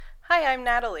Hi, I'm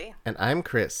Natalie. And I'm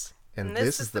Chris. And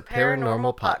this is the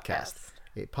Paranormal Podcast.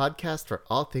 A podcast for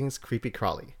all things creepy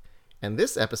crawly. And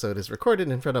this episode is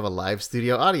recorded in front of a live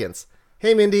studio audience.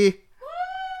 Hey, Mindy!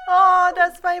 Oh,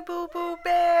 that's my boo-boo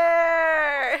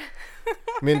bear!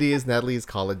 Mindy is Natalie's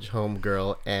college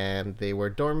homegirl, and they were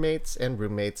dorm mates and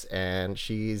roommates, and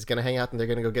she's gonna hang out and they're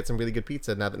gonna go get some really good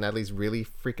pizza now that Natalie's really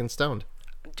freaking stoned.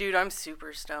 Dude, I'm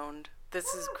super stoned.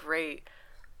 This is great.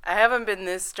 I haven't been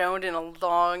this stoned in a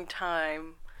long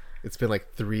time. It's been like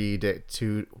 1 day.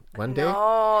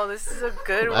 No, this is a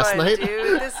good Last one, night?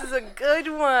 dude. This is a good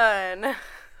one.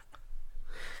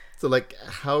 So, like,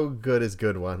 how good is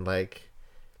good one? Like,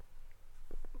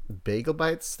 bagel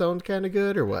bites stoned kind of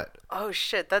good, or what? Oh,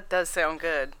 shit, that does sound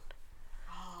good.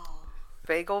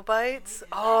 Bagel bites?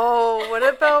 Oh, what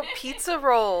about pizza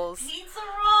rolls? Pizza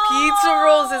rolls! Pizza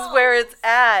rolls is where it's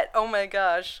at. Oh my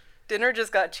gosh. Dinner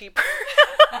just got cheaper.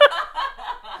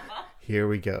 Here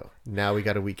we go. Now we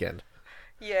got a weekend.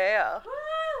 Yeah.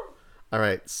 Woo! All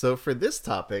right, so for this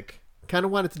topic, kind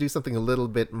of wanted to do something a little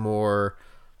bit more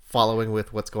following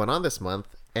with what's going on this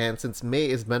month. And since May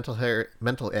is Mental Health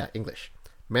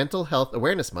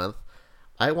Awareness Month,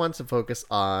 I want to focus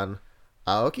on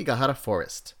Aokigahara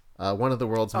Forest, one of the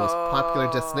world's most popular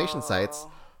destination sites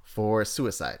for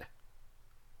suicide.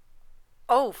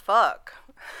 Oh, fuck.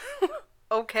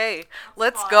 Okay,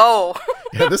 let's go.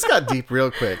 Yeah, this got deep real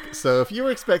quick. So if you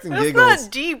were expecting That's giggles, not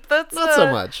deep. That's not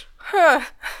so much. Huh.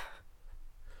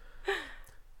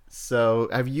 So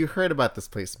have you heard about this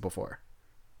place before?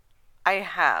 I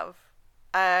have.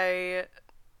 I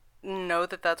know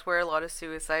that that's where a lot of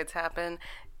suicides happen.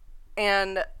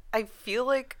 And I feel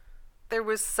like there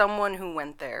was someone who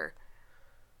went there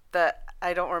that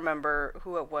I don't remember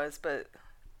who it was, but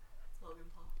Logan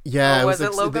Paul. Yeah, Oh, was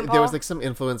like, it Logan there was Paul? like some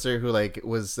influencer who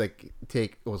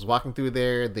was walking through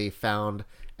there. They found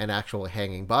an actual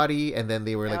hanging body, and then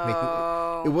they were like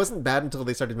making. It wasn't bad until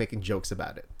they started making jokes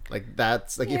about it. Like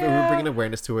that's like if we were bringing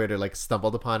awareness to it or like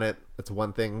stumbled upon it, that's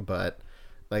one thing. But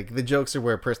like the jokes are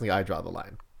where personally I draw the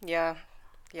line. yeah,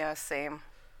 same.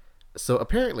 So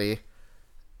apparently,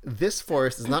 this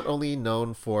forest is not only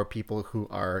known for people who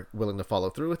are willing to follow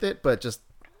through with it, but just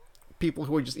people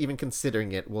who are just even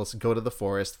considering it will go to the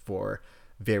forest for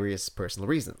various personal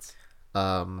reasons.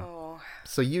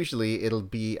 So usually it'll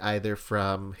be either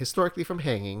historically from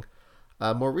hanging,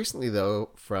 more recently though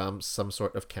from some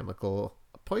sort of chemical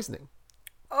poisoning.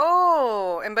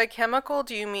 Oh, and by chemical,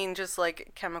 do you mean just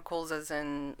like chemicals as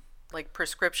in like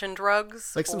prescription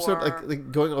drugs? Like some sort of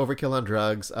like going overkill on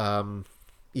drugs,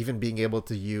 even being able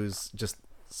to use just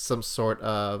some sort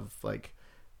of like,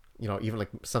 even like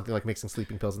something like mixing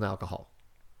sleeping pills and alcohol.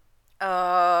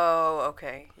 Oh,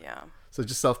 okay, yeah. So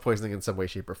just self-poisoning in some way,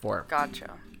 shape, or form.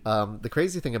 Gotcha. The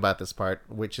crazy thing about this part,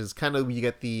 which is kind of you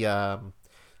get the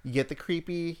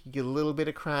creepy, you get a little bit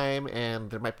of crime, and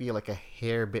there might be like a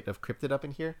hair bit of cryptid up in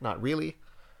here. Not really,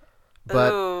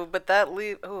 but that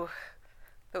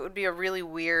would be a really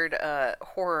weird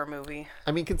horror movie.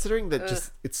 I mean, considering that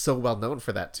just it's so well known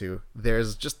for that too,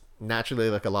 there's just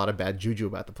naturally like a lot of bad juju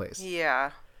about the place.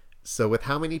 Yeah. So with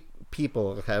how many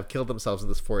people have killed themselves in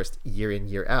this forest year in,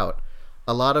 year out,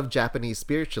 a lot of Japanese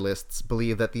spiritualists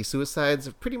believe that these suicides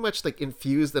have pretty much like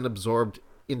infused and absorbed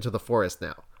into the forest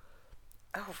now.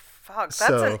 Oh, fuck.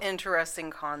 That's an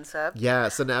interesting concept. Yeah,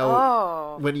 so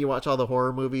now when you watch all the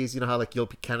horror movies, you know how like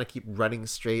you'll kind of keep running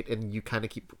straight and you kind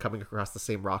of keep coming across the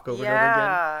same rock over and over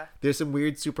again? There's some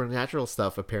weird supernatural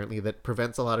stuff apparently that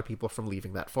prevents a lot of people from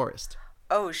leaving that forest.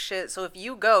 Oh, shit. So if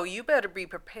you go, you better be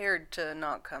prepared to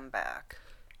not come back.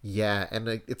 Yeah, and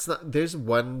it's not. There's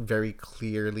one very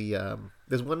clearly.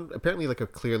 There's one apparently like a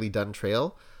clearly done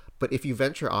trail, but if you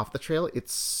venture off the trail,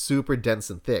 it's super dense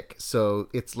and thick. So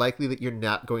it's likely that you're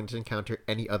not going to encounter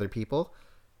any other people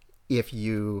if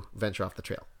you venture off the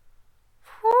trail.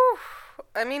 Whew.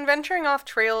 I mean, venturing off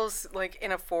trails like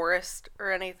in a forest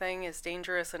or anything is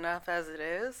dangerous enough as it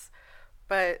is,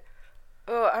 but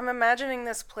I'm imagining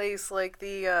this place like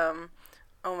the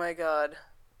oh my god.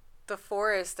 The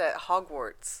forest at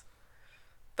Hogwarts.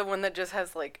 The one that just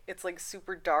has like, it's like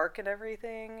super dark and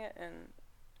everything. And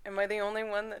am I the only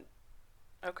one that...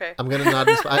 Okay. I'm going to nod.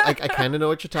 I kind of know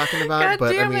what you're talking about. God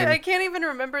but damn I mean, it. I can't even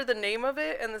remember the name of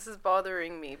it. And this is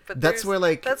bothering me. But that's where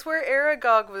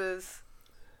Aragog was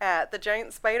at. The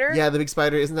giant spider? Yeah, the big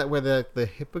spider. Isn't that where the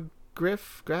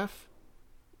hippogriff was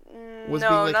being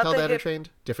like held out or trained?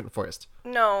 Different forest.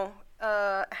 No.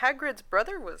 Hagrid's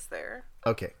brother was there.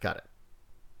 Okay, got it.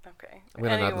 Okay. I'm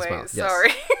gonna nod Anyway, as well.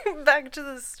 sorry. Back to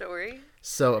the story.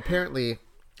 So apparently,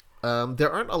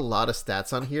 there aren't a lot of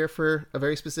stats on here for a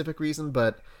very specific reason,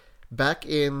 but back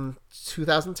in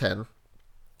 2010,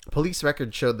 Police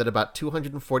records showed that about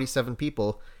 247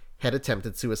 people had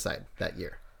attempted suicide that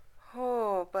year.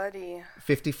 Oh, buddy.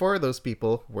 54 of those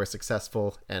people were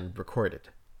successful and recorded.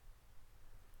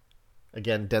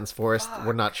 Again, dense forest,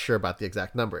 we're not sure about the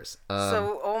exact numbers.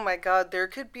 Oh my god, there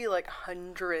could be like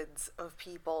hundreds of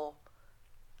people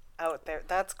out there.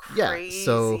 That's crazy. Yeah,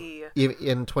 so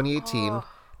in 2018,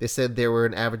 they said there were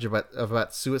an average of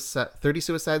about 30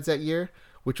 suicides that year,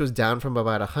 which was down from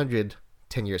about 100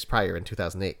 10 years prior in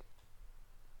 2008.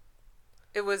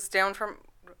 It was down from...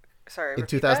 Sorry, in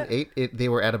 2008, they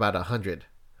were at about 100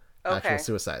 actual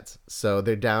suicides. So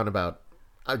they're down about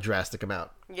a drastic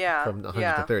amount from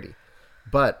 100 to 30.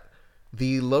 But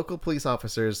the local police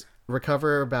officers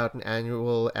recover about an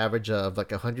annual average of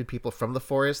like 100 people from the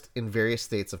forest in various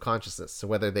states of consciousness. So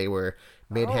whether they were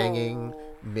mid-hanging,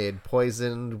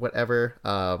 mid-poisoned, whatever,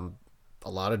 a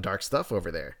lot of dark stuff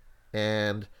over there.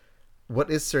 And what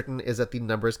is certain is that the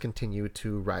numbers continue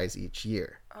to rise each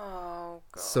year. Oh,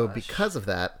 gosh. So because of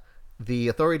that, the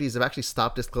authorities have actually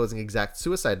stopped disclosing exact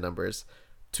suicide numbers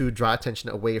to draw attention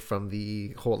away from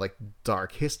the whole like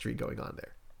dark history going on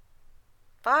there.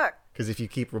 Fuck. Because if you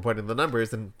keep reporting the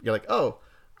numbers, then you're like, oh,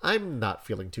 I'm not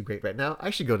feeling too great right now. I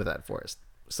should go to that forest.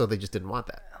 So they just didn't want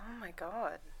that. Oh my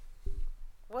god.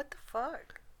 What the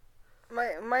fuck?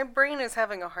 My brain is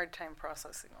having a hard time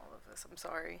processing all of this. I'm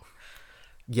sorry.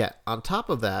 Yeah, on top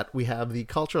of that, we have the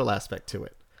cultural aspect to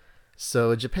it.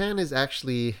 So Japan is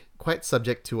actually quite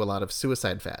subject to a lot of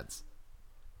suicide fads.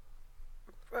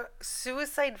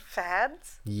 Suicide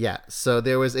fads? Yeah, so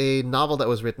there was a novel that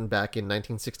was written back in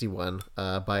 1961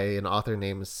 by an author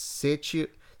named Seicho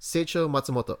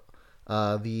Matsumoto.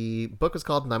 The book was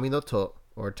called Nami no To,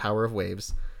 or Tower of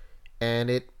Waves, and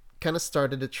it kind of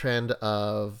started a trend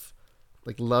of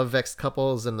like love-vexed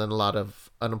couples and then a lot of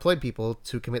unemployed people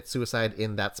to commit suicide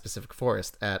in that specific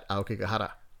forest at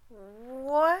Aokigahara.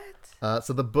 What?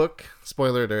 So the book,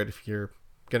 spoiler alert, if you're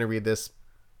going to read this,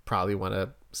 probably want to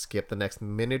skip the next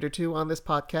minute or two on this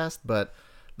podcast, but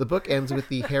the book ends with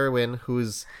the heroine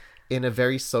who's in a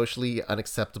very socially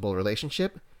unacceptable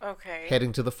relationship,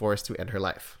 heading to the forest to end her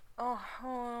life. Oh,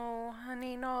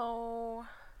 honey, no.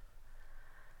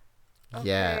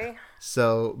 Yeah.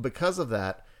 So because of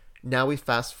that, now we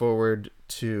fast forward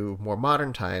to more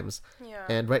modern times,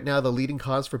 and right now the leading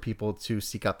cause for people to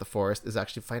seek out the forest is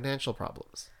actually financial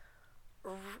problems.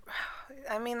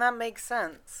 I mean, that makes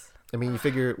sense. I mean, you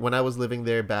figure when I was living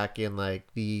there back in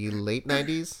like the late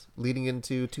 90s, leading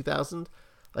into 2000,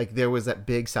 like there was that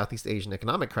big Southeast Asian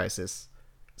economic crisis.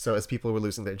 So as people were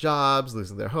losing their jobs,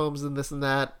 losing their homes and this and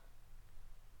that,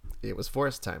 it was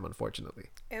forest time, unfortunately.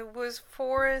 It was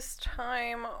forest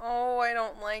time. Oh, I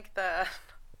don't like that.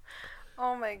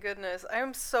 Oh my goodness.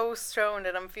 I'm so stoned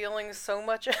and I'm feeling so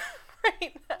much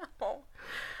right now.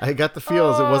 I got the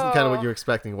feels. It wasn't kind of what you were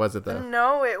expecting, was it, though?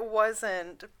 No, it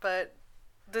wasn't. But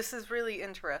this is really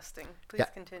interesting. Please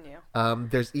continue.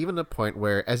 There's even a point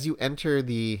where as you're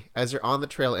on the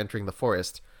trail entering the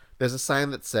forest, there's a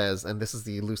sign that says, and this is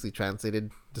the loosely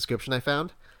translated description I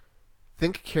found,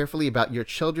 think carefully about your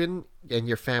children and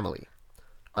your family.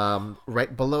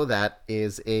 Right below that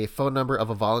is a phone number of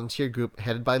a volunteer group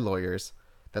headed by lawyers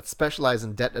that specialize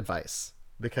in debt advice,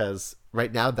 because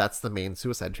right now that's the main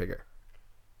suicide trigger.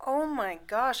 Oh my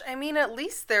gosh. I mean, at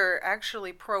least they're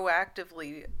actually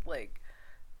proactively like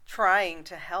trying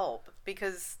to help,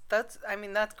 because that's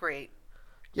great.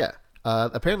 Yeah.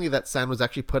 Apparently that sign was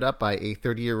actually put up by a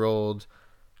 30-year-old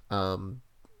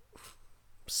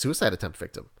suicide attempt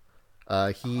victim.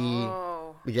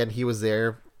 He was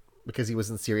there because he was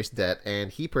in serious debt,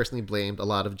 and he personally blamed a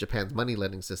lot of Japan's money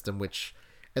lending system, which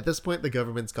at this point the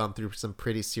government's gone through some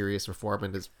pretty serious reform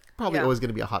and is probably always going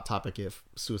to be a hot topic if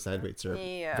suicide rates are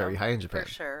very high in Japan. For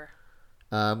sure.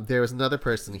 There was another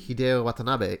person, Hideo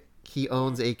Watanabe. He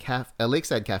owns a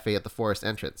lakeside cafe at the forest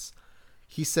entrance.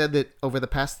 He said that over the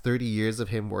past 30 years of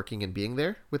him working and being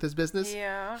there with his business,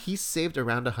 he's saved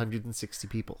around 160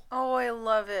 people. Oh, I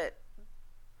love it.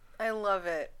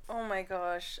 Oh my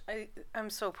gosh. I'm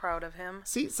so proud of him.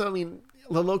 See, so I mean,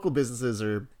 the local businesses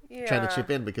are trying to chip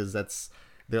in because that's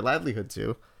their livelihood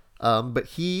too. But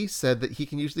he said that he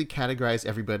can usually categorize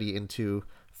everybody into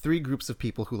 3 groups of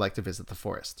people who like to visit the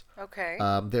forest. Okay.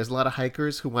 There's a lot of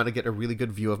hikers who want to get a really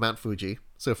good view of Mount Fuji.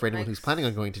 So for anyone who's planning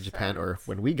on going to Japan, or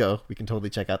when we go, we can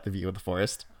totally check out the view of the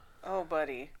forest. Oh,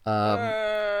 buddy.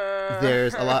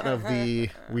 There's a lot of we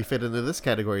fit into this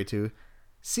category too,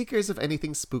 seekers of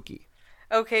anything spooky.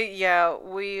 Okay, yeah,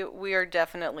 we are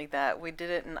definitely that. We did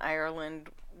it in Ireland.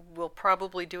 We'll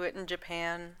probably do it in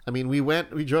Japan. I mean, we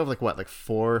drove like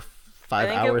 4-5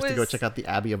 hours to go check out the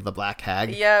Abbey of the Black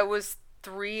Hag. Yeah, it was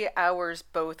 3 hours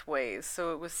both ways,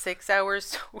 so it was 6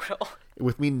 hours total.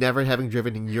 With me never having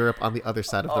driven in Europe on the other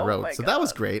side of the Oh road. my So that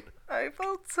was God. great. I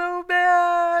felt so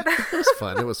bad. It was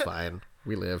fun. It was fine.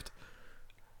 We lived.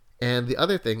 And the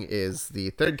other thing is the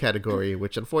third category,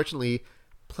 which unfortunately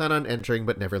plan on entering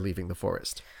but never leaving the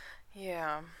forest.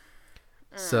 Yeah.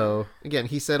 So, again,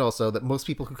 he said also that most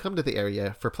people who come to the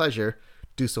area for pleasure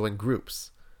do so in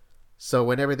groups. So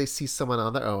whenever they see someone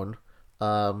on their own,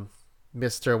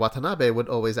 Mr. Watanabe would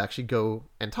always actually go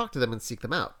and talk to them and seek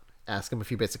them out. Ask them a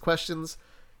few basic questions,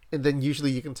 and then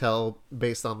usually you can tell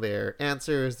based on their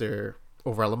answers, their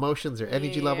overall emotions, their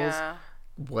energy levels, Yeah.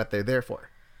 what they're there for.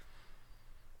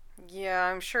 Yeah,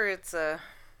 I'm sure it's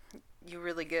you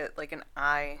really get like an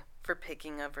eye for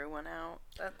picking everyone out.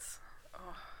 That's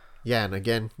Yeah, and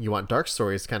again, you want dark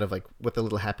stories kind of like with a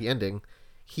little happy ending.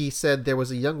 He said there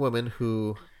was a young woman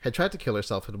who had tried to kill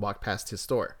herself and walked past his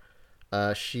store.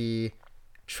 She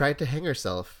tried to hang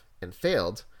herself and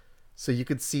failed, so you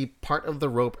could see part of the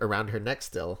rope around her neck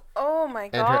still, oh my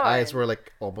God. and her eyes were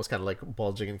like almost kind of like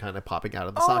bulging and kind of popping out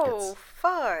of the oh sockets.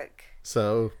 fuck.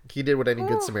 So he did what any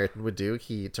good Ooh. Samaritan would do.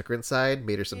 He took her inside,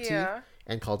 made her some Yeah. tea,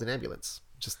 and called an ambulance.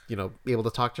 Just, be able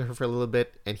to talk to her for a little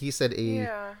bit. And he said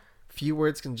Yeah. few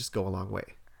words can just go a long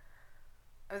way.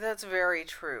 That's very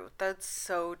true. That's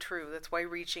so true. That's why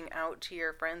reaching out to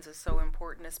your friends is so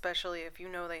important, especially if you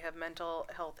know they have mental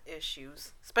health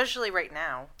issues, especially right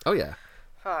now. Oh, yeah.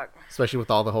 Fuck. Especially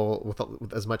with all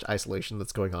with as much isolation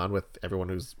that's going on with everyone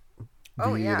who's Oh,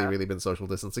 really, yeah. really been social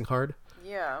distancing hard.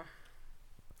 Yeah.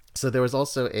 So there was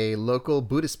also a local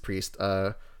Buddhist priest,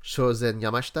 Shozen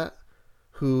Yamashita,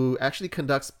 who actually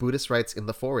conducts Buddhist rites in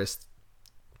the forest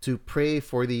to pray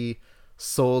for the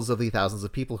souls of the thousands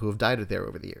of people who have died there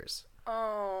over the years.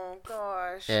 Oh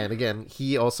gosh. And again,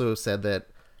 he also said that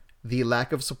the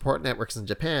lack of support networks in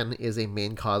Japan is a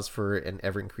main cause for an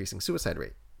ever-increasing suicide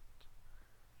rate.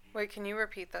 Wait, can you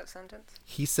repeat that sentence?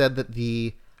 He said that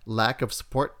the lack of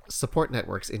support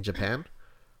networks in Japan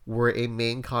were a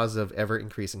main cause of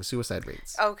ever-increasing suicide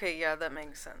rates. Okay, yeah, that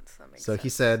makes sense. So he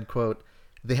said, quote,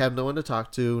 "They have no one to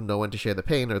talk to, no one to share the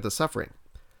pain or the suffering.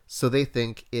 So they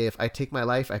think if I take my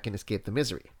life, I can escape the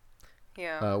misery.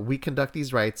 Yeah. We conduct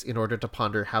these rites in order to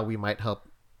ponder how we might help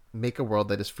make a world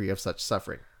that is free of such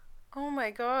suffering." Oh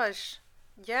my gosh.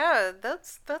 Yeah,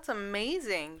 that's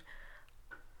amazing.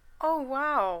 Oh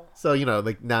wow. So,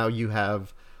 like now you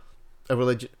have a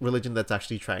religion that's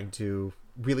actually trying to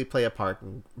really play a part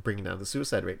in bringing down the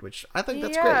suicide rate, which I think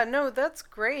that's Yeah, great. no, that's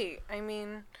great. I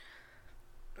mean,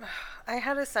 I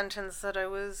had a sentence that I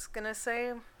was gonna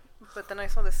say, but then I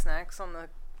saw the snacks on the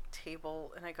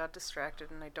table and I got distracted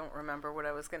and I don't remember what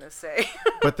I was gonna say.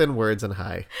 But then words and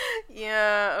hi.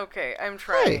 Yeah, okay, I'm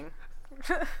trying.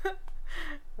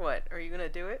 What? Are you gonna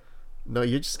do it? No,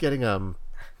 you're just getting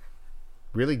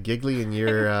really giggly and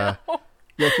your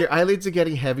your eyelids are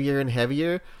getting heavier and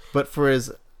heavier, but for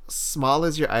as small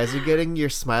as your eyes are getting, your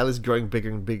smile is growing bigger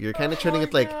and bigger. You're kind of turning my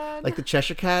it like God. the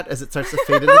Cheshire Cat as it starts to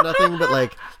fade into nothing, but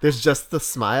like there's just the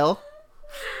smile.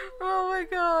 Oh my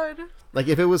god. Like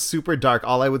if it was super dark,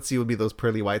 all I would see would be those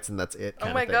pearly whites, and that's it.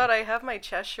 Oh my god, I have my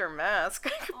Cheshire mask.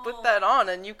 I could put that on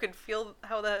and you could feel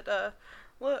how that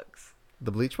looks.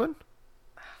 The bleach one?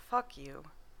 Fuck you.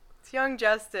 It's Young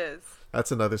Justice.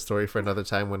 That's another story for another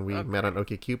time when we met on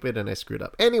OkCupid and I screwed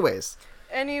up. Anyways,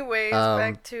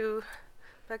 Back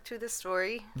to the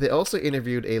story. they also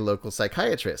interviewed a local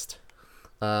psychiatrist.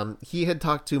 He had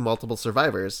talked to multiple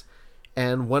survivors,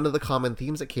 and one of the common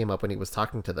themes that came up when he was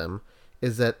talking to them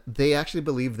is that they actually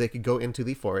believed they could go into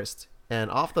the forest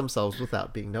and off themselves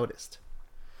without being noticed.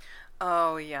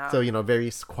 Oh yeah. So,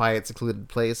 very quiet, secluded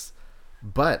place.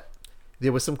 But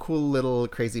there was some cool little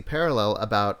crazy parallel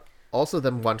about also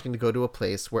them wanting to go to a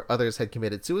place where others had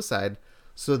committed suicide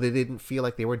so they didn't feel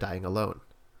like they were dying alone.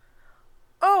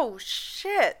 Oh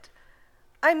shit.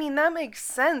 I mean, that makes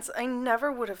sense. I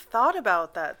never would have thought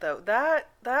about that though.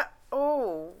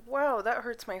 Oh, wow, that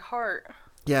hurts my heart.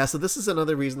 Yeah, so this is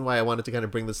another reason why I wanted to kind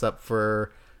of bring this up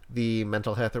for the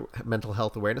mental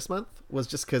health awareness month, was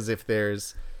just because if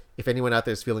anyone out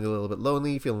there is feeling a little bit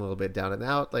lonely, feeling a little bit down and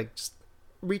out, like just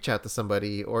reach out to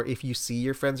somebody. Or if you see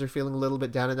your friends are feeling a little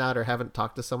bit down and out or haven't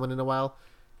talked to someone in a while,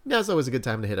 now's always a good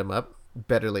time to hit them up.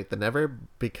 Better late than never,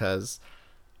 because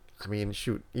I mean,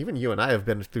 shoot, even you and I have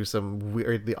been through some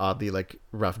weirdly, oddly, like,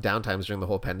 rough downtimes during the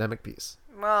whole pandemic piece.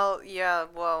 Well, yeah,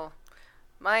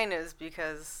 mine is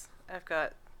because I've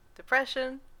got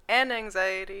depression and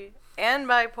anxiety and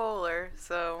bipolar,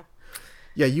 so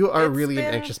Yeah, you are It's really an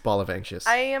been- anxious ball of anxious.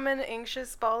 I am an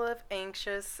anxious ball of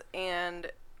anxious,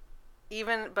 and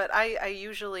but I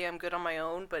usually am good on my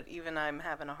own, but even I'm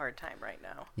having a hard time right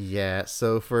now. Yeah,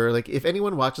 so for like if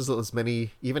anyone watches as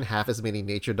many, even half as many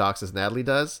nature docs as Natalie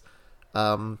does,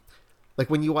 like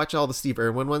when you watch all the Steve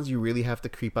Irwin ones, you really have to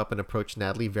creep up and approach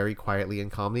Natalie very quietly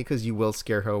and calmly because you will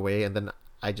scare her away, and then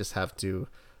I just have to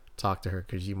talk to her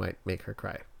because you might make her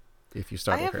cry if you I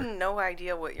startle have her. no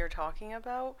idea what you're talking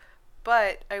about,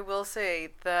 but I will say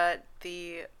that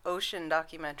the ocean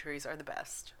documentaries are the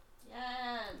best.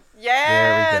 Yes.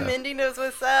 Yeah, There we go. Mindy knows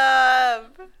what's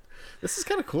up. This is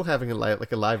kind of cool having a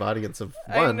live audience of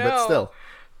I one, but know. still.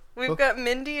 We've Well- got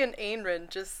Mindy and Ainren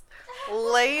just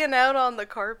laying out on the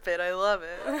carpet. I love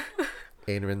it.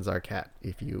 Ainrin's our cat,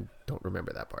 if you don't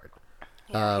remember that part.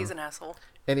 Yeah, he's an asshole.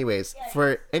 Anyways,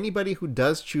 for anybody who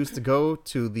does choose to go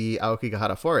to the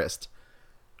Aokigahara Forest,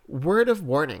 word of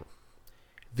warning.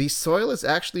 The soil is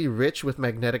actually rich with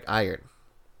magnetic iron.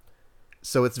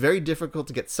 So it's very difficult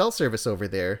to get cell service over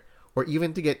there, or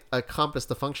even to get a compass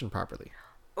to function properly.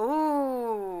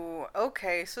 Ooh,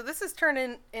 okay. So this is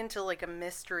turning into like a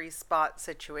mystery spot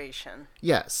situation.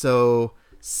 Yeah, so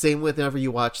same with whenever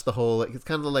you watch the whole, it's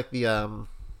kind of like the,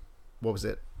 what was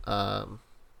it?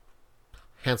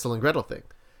 Hansel and Gretel thing.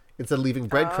 Instead of leaving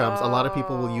breadcrumbs, a lot of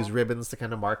people will use ribbons to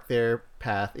kind of mark their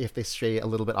path if they stray a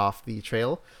little bit off the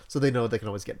trail, so they know they can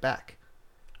always get back.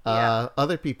 Yeah.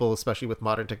 Other people, especially with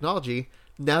modern technology,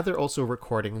 now they're also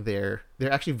recording they're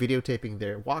actually videotaping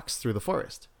their walks through the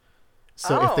forest.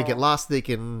 So if they get Oh. lost, they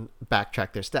can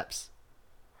backtrack their steps.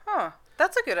 Huh.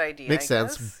 That's a good idea. Makes I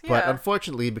sense, guess. but Yeah.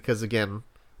 unfortunately, because again,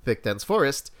 thick dense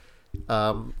forest,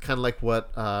 kind of like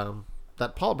what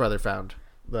that Paul brother found,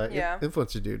 the Yeah.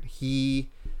 influencer dude, he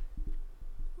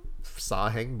saw a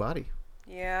hanging body.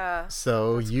 Yeah.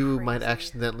 So That's you might crazy.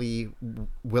 accidentally,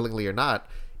 willingly or not,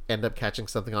 end up catching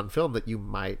something on film that you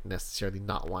might necessarily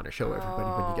not want to show everybody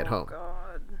when you get home.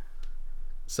 God.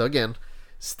 So again,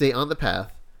 stay on the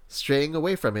path. Straying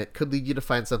away from it could lead you to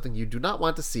find something you do not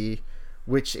want to see,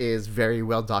 which is very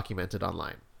well documented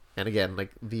online. And again,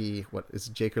 like what is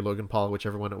it, Jake or Logan Paul,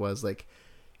 whichever one it was, like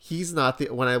he's not the,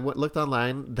 when I looked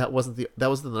online, that was the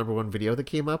number one video that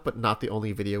came up, but not the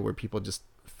only video where people just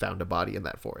found a body in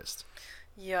that forest.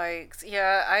 Yikes.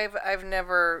 Yeah, I've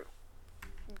never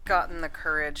gotten the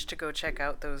courage to go check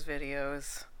out those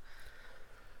videos.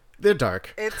 They're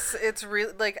dark. It's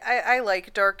really like I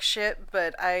like dark shit,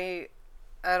 but I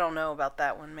don't know about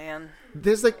that one, man.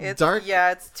 There's like It's dark.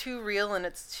 yeah, it's too real and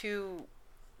it's too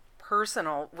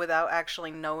personal without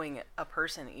actually knowing a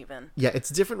person even. Yeah, it's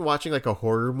different watching like a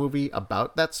horror movie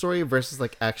about that story versus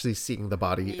like actually seeing the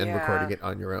body and Yeah. recording it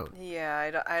on your own.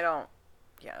 Yeah, I don't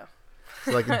yeah.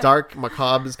 So like dark,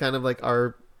 macabre is kind of like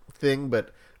our thing,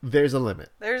 but there's a limit.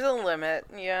 There's a limit.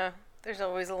 Yeah. There's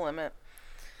always a limit.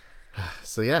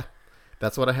 So yeah,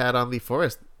 that's what I had on the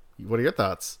forest. What are your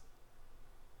thoughts?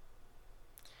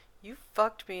 You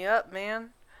fucked me up,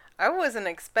 man. I wasn't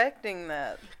expecting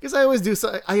that. Because I always do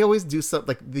so. I always do something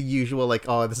like the usual, like,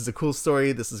 oh, this is a cool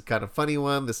story. This is kind of funny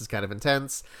one. This is kind of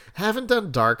intense. Haven't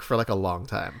done dark for like a long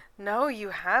time. No, you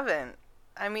haven't.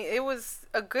 I mean, it was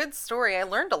a good story. I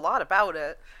learned a lot about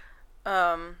it.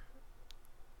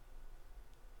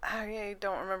 I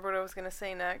don't remember what I was going to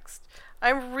say next.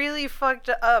 I'm really fucked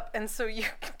up, and so you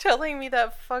telling me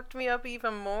that fucked me up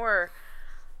even more.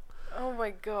 Oh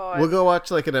my god. We'll go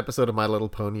watch like an episode of My Little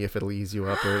Pony if it'll ease you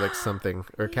up, or like something,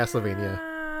 or Castlevania.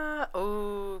 Yeah.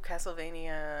 Oh,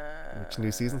 Castlevania. Which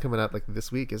new season coming out like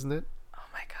this week, isn't it? Oh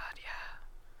my god, yeah.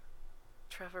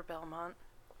 Trevor Belmont.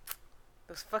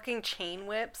 Those fucking chain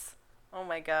whips. Oh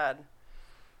my god.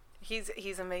 He's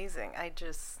amazing.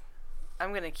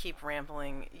 I'm gonna keep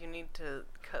rambling. You need to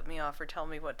cut me off or tell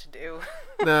me what to do.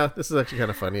 No, this is actually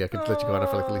kind of funny. I could let you go on it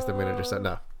for like at least a minute or so.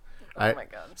 No. Oh my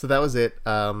god. So that was it.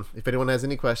 If anyone has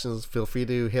any questions, feel free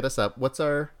to hit us up. What's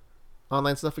our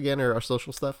online stuff again, or our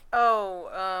social stuff? Oh,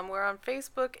 we're on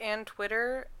Facebook and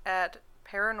Twitter at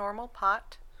Paranormal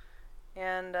Pot,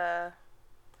 and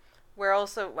we're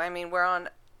also. I mean, we're on.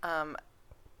 What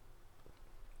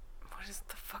is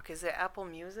the fuck is it? Apple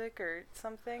Music or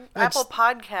something? That's- Apple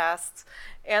Podcasts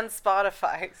and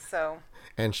Spotify. So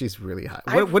And she's really high.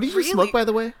 I What did you really- smoke, by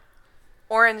the way?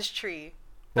 Orange Tree,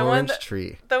 Orange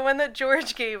Tree. the one that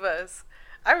George gave us.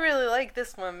 I really like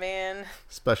this one, man.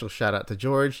 Special shout out to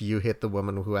George. You hit the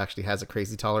woman who actually has a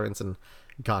crazy tolerance and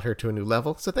got her to a new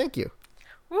level. So thank you.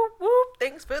 Whoop whoop!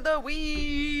 Thanks for the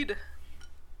weed.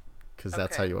 Because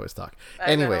that's Okay. how you always talk.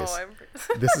 I know, Anyways, I'm-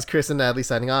 this is Chris and Natalie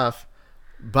signing off.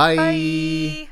 Bye. Bye.